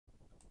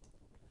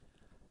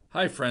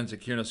Hi friends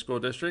at CUNA School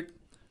District.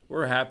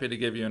 We're happy to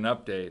give you an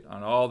update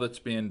on all that's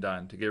being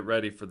done to get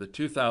ready for the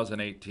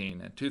 2018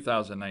 and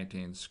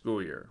 2019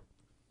 school year.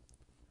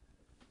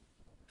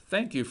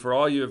 Thank you for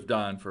all you have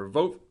done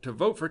to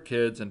vote for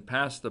kids and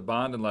pass the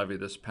bond and levy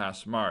this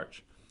past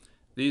March.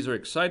 These are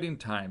exciting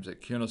times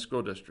at CUNA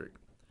School District.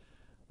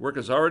 Work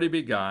has already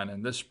begun,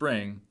 and this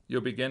spring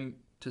you'll begin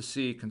to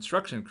see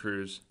construction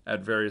crews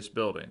at various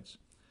buildings.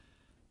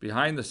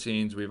 Behind the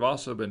scenes, we've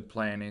also been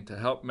planning to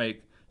help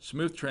make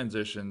smooth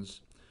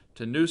transitions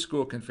to new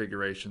school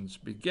configurations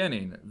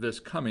beginning this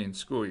coming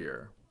school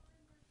year.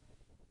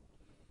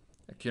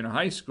 At CUNA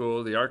High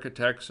School, the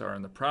architects are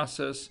in the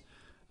process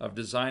of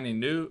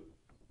designing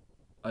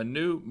a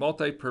new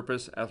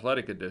multi-purpose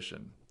athletic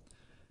addition.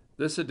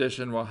 This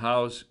addition will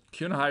house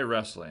CUNA High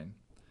Wrestling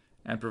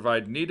and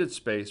provide needed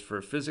space for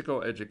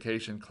physical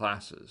education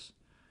classes.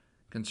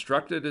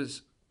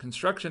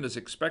 Construction is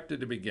expected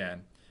to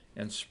begin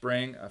in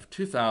spring of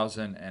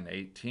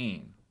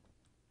 2018.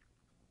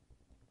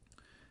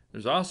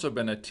 There's also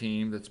been a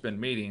team that's been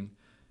meeting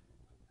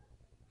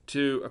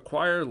to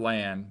acquire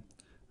land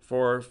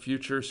for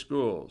future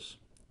schools.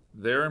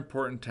 Their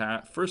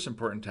first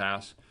important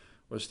task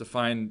was to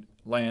find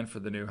land for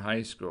the new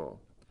high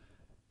school.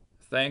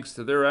 Thanks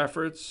to their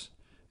efforts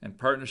and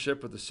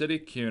partnership with the City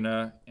of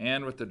CUNA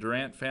and with the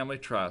Durant Family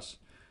Trust,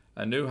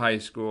 a new high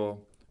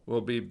school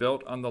will be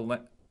built on the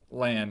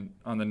land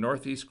on the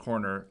northeast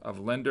corner of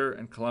Linder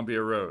and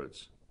Columbia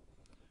Roads.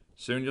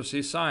 Soon you'll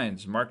see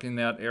signs marking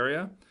that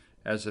area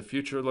as a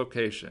future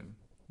location.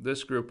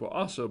 This group will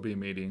also be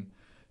meeting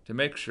to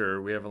make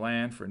sure we have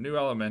land for new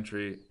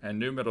elementary and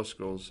new middle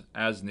schools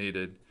as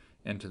needed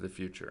into the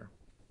future.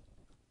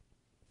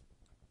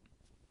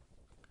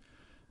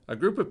 A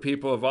group of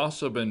people have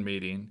also been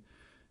meeting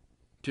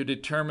to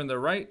determine the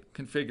right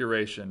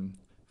configuration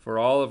for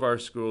all of our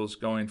schools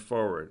going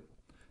forward.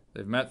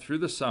 They've met through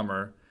the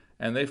summer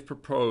and they've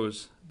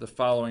proposed the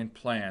following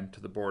plan to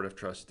the Board of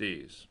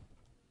Trustees.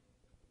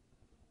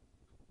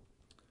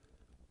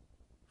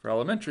 For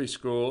elementary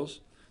schools,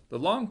 the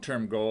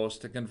long-term goal is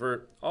to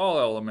convert all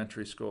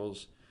elementary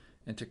schools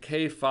into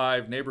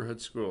K-5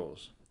 neighborhood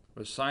schools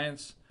with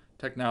science,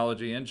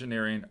 technology,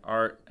 engineering,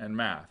 art, and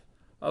math,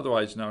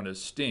 otherwise known as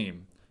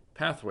STEAM,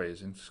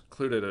 pathways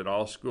included at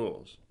all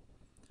schools.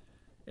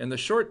 In the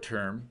short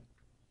term,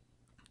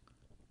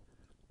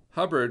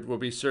 Hubbard will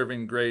be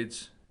serving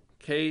grades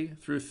K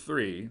through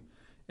 3,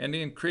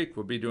 Indian Creek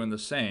will be doing the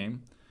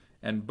same,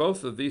 and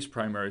both of these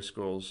primary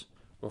schools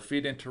will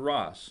feed into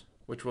Ross,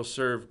 which will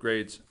serve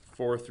grades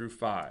 4 through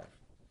 5.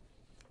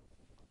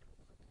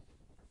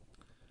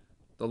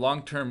 The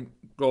long-term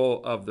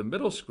goal of the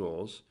middle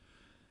schools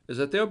is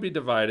that they'll be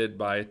divided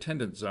by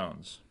attendance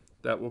zones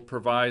that will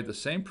provide the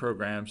same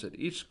programs at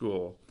each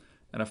school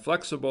and a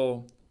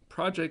flexible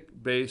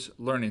project-based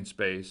learning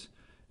space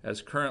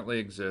as currently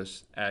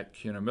exists at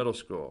CUNA Middle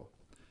School.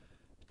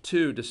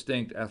 2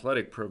 distinct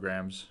athletic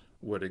programs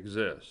would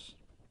exist.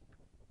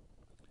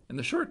 In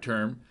the short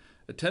term,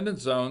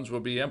 attendance zones will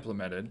be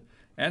implemented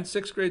and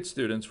 6th grade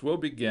students will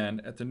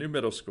begin at the new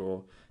middle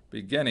school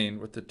beginning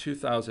with the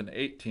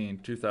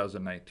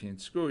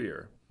 2018-2019 school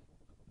year.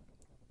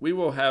 We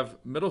will have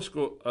a middle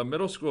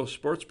school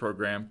sports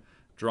program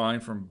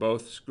drawing from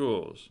both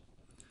schools.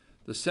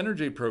 The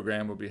Synergy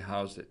program will be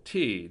housed at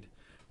Teed,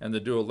 and the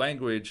dual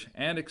language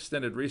and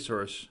extended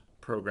resource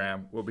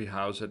program will be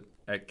housed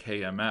at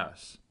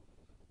KMS.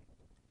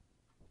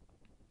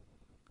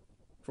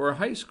 For our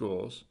high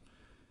schools,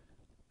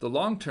 the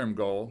long-term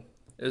goal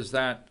is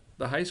that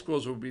the high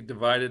schools will be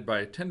divided by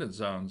attendance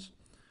zones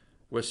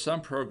with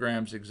some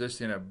programs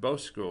existing at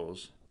both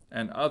schools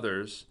and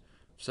others,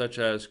 such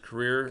as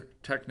career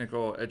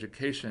technical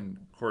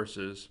education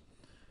courses,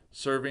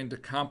 serving to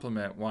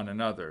complement one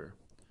another.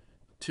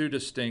 2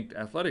 distinct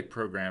athletic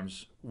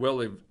programs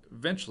will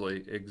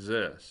eventually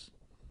exist.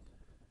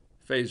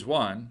 Phase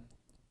 1,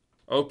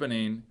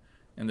 opening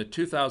in the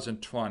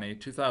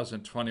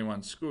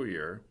 2020-2021 school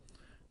year,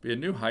 be a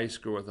new high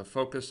school with a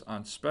focus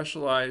on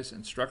specialized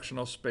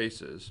instructional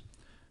spaces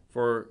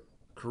for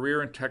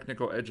career and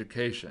technical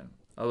education,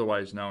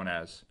 otherwise known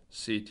as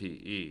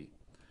CTE.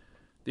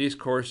 These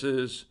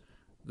courses,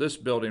 this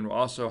building will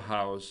also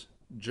house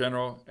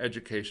general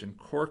education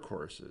core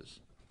courses.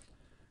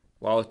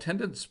 While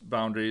attendance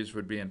boundaries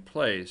would be in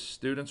place,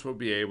 students will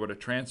be able to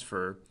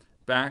transfer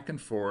back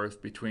and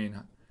forth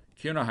between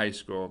CUNA High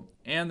School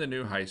and the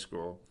new high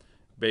school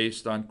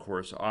based on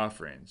course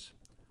offerings.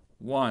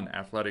 1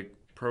 athletic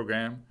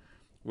program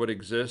would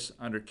exist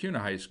under CUNA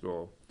High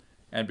School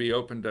and be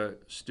open to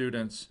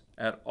students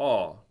at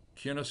all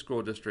CUNA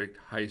School District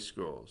high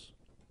schools.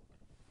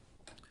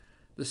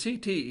 The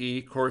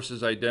CTE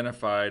courses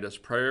identified as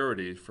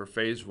priorities for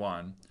Phase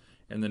 1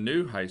 in the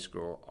new high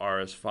school are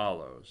as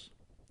follows: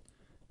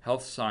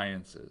 Health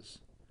Sciences,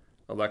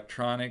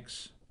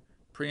 Electronics,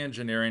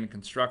 Pre-Engineering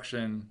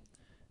Construction,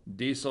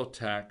 Diesel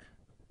Tech,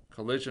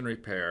 Collision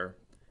Repair,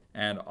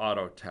 and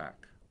Auto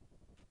Tech.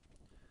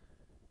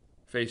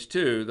 Phase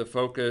 2, the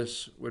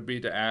focus would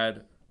be to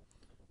add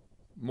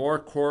more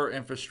core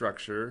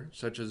infrastructure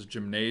such as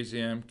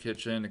gymnasium,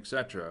 kitchen,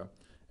 etc.,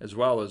 as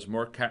well as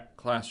more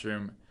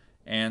classroom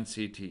and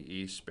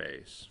CTE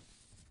space.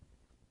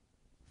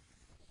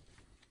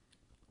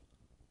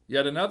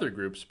 Yet another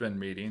group's been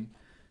meeting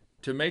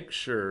to make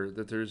sure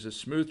that there's a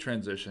smooth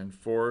transition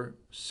for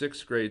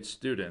 6th grade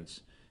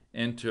students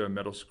into a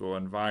middle school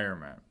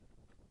environment.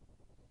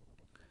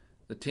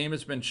 The team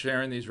has been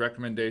sharing these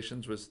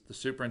recommendations with the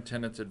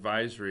Superintendent's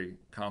Advisory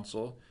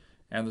Council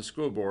and the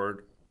school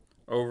board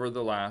over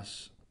the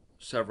last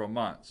several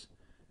months.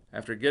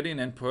 After getting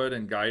input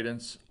and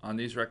guidance on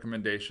these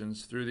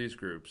recommendations through these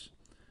groups,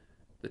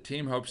 the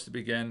team hopes to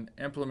begin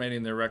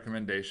implementing their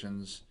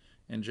recommendations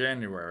in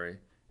January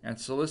and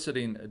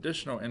soliciting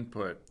additional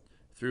input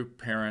through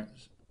parent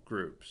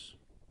groups.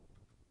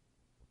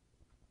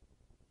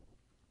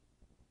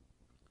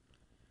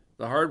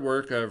 The hard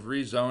work of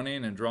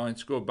rezoning and drawing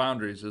school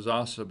boundaries has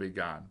also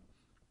begun.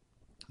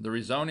 The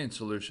rezoning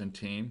solution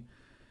team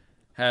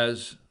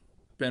has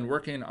been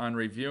working on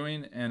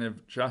reviewing and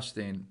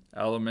adjusting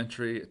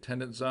elementary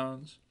attendance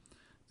zones.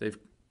 They've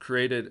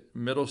created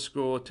middle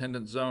school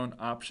attendance zone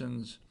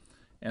options,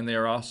 and they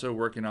are also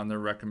working on their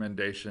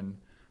recommendation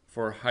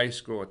for high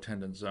school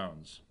attendance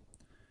zones.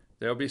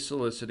 They'll be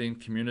soliciting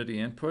community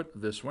input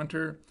this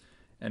winter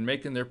and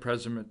making their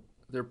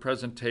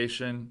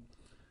presentation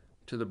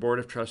to the Board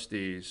of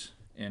Trustees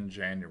in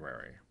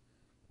January.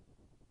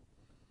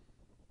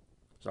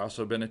 There's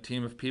also been a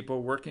team of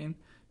people working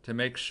to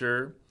make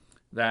sure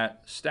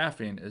that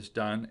staffing is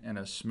done in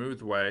a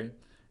smooth way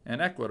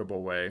and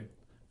equitable way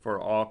for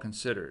all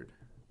considered.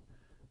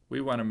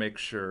 We want to make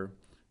sure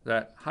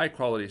that high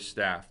quality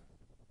staff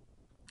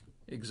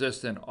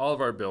exists in all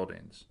of our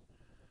buildings.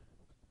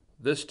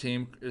 This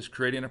team is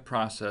creating a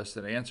process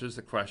that answers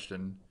the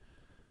question,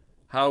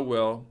 how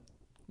will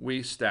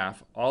we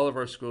staff all of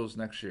our schools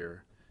next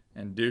year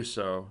and do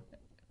so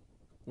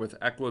with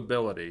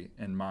equitability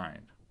in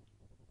mind?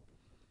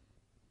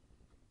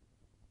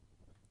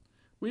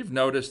 We've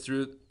noticed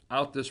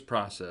throughout this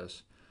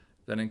process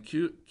that in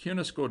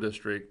Kuna School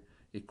District,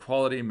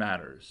 equality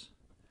matters.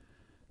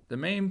 The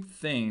main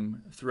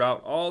theme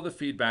throughout all the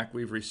feedback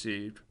we've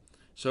received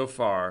so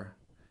far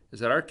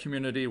is that our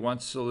community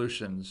wants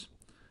solutions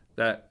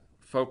that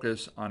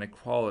focus on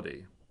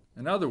equality.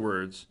 In other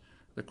words,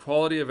 the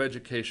quality of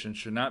education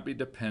should not be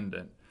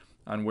dependent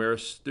on where a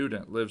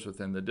student lives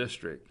within the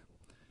district.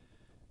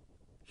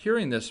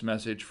 Hearing this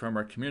message from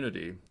our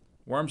community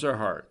warms our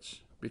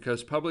hearts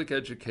because public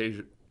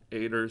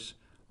educators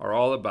are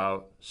all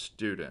about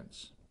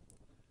students.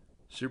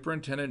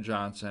 Superintendent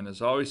Johnson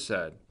has always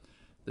said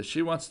that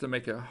she wants to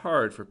make it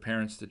hard for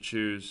parents to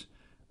choose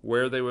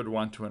where they would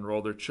want to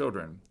enroll their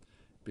children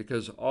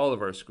because all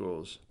of our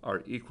schools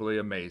are equally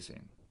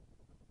amazing.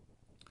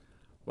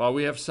 While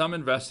we have some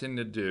investing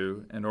to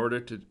do in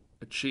order to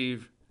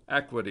achieve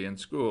equity in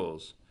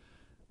schools,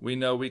 we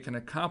know we can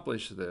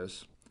accomplish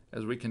this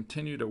as we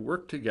continue to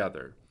work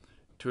together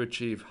to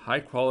achieve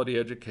high-quality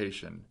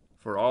education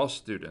for all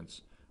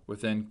students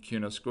within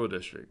Kuna School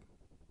District.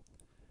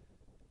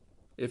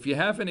 If you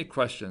have any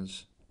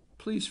questions,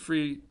 please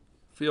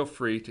feel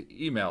free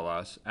to email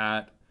us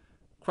at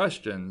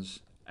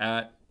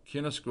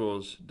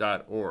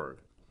questions@kunaschools.org.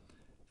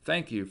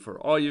 Thank you for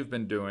all you've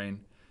been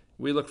doing.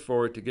 We look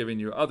forward to giving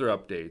you other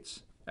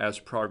updates as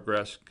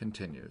progress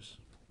continues.